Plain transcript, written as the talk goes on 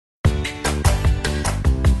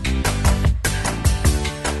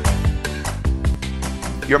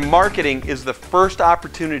Your marketing is the first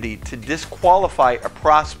opportunity to disqualify a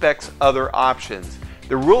prospect's other options.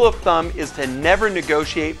 The rule of thumb is to never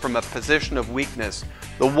negotiate from a position of weakness.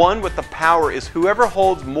 The one with the power is whoever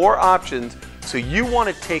holds more options, so you want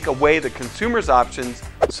to take away the consumer's options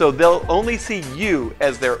so they'll only see you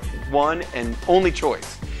as their one and only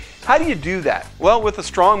choice. How do you do that? Well, with a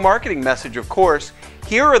strong marketing message, of course.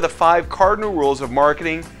 Here are the 5 cardinal rules of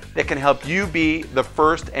marketing that can help you be the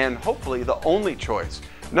first and hopefully the only choice.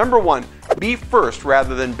 Number 1, be first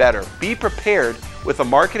rather than better. Be prepared with a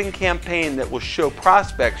marketing campaign that will show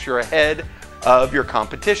prospects you're ahead of your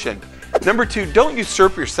competition. Number 2, don't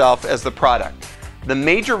usurp yourself as the product. The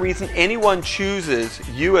major reason anyone chooses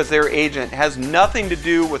you as their agent has nothing to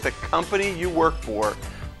do with the company you work for,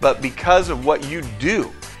 but because of what you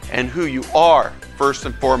do and who you are first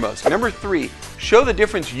and foremost. Number 3, show the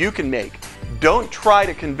difference you can make. Don't try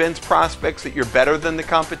to convince prospects that you're better than the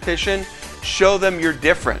competition. Show them you're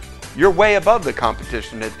different. You're way above the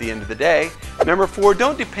competition at the end of the day. Number 4,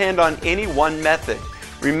 don't depend on any one method.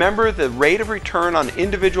 Remember, the rate of return on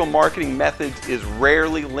individual marketing methods is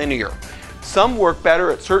rarely linear. Some work better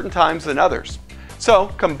at certain times than others. So,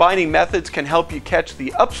 combining methods can help you catch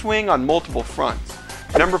the upswing on multiple fronts.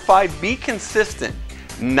 Number 5, be consistent,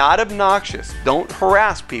 not obnoxious. Don't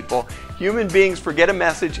harass people. Human beings forget a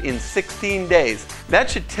message in 16 days. That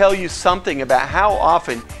should tell you something about how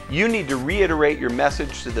often you need to reiterate your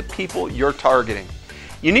message to the people you're targeting.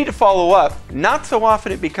 You need to follow up, not so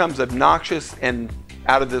often it becomes obnoxious and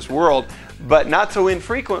out of this world, but not so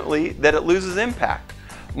infrequently that it loses impact.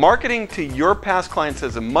 Marketing to your past clients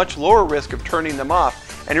has a much lower risk of turning them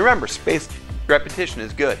off, and remember, spaced repetition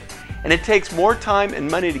is good. And it takes more time and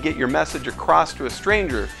money to get your message across to a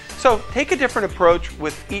stranger, so take a different approach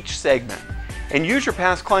with each segment. And use your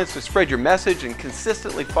past clients to spread your message and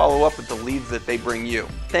consistently follow up with the leads that they bring you.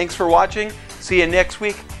 Thanks for watching, see you next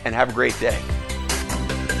week, and have a great day.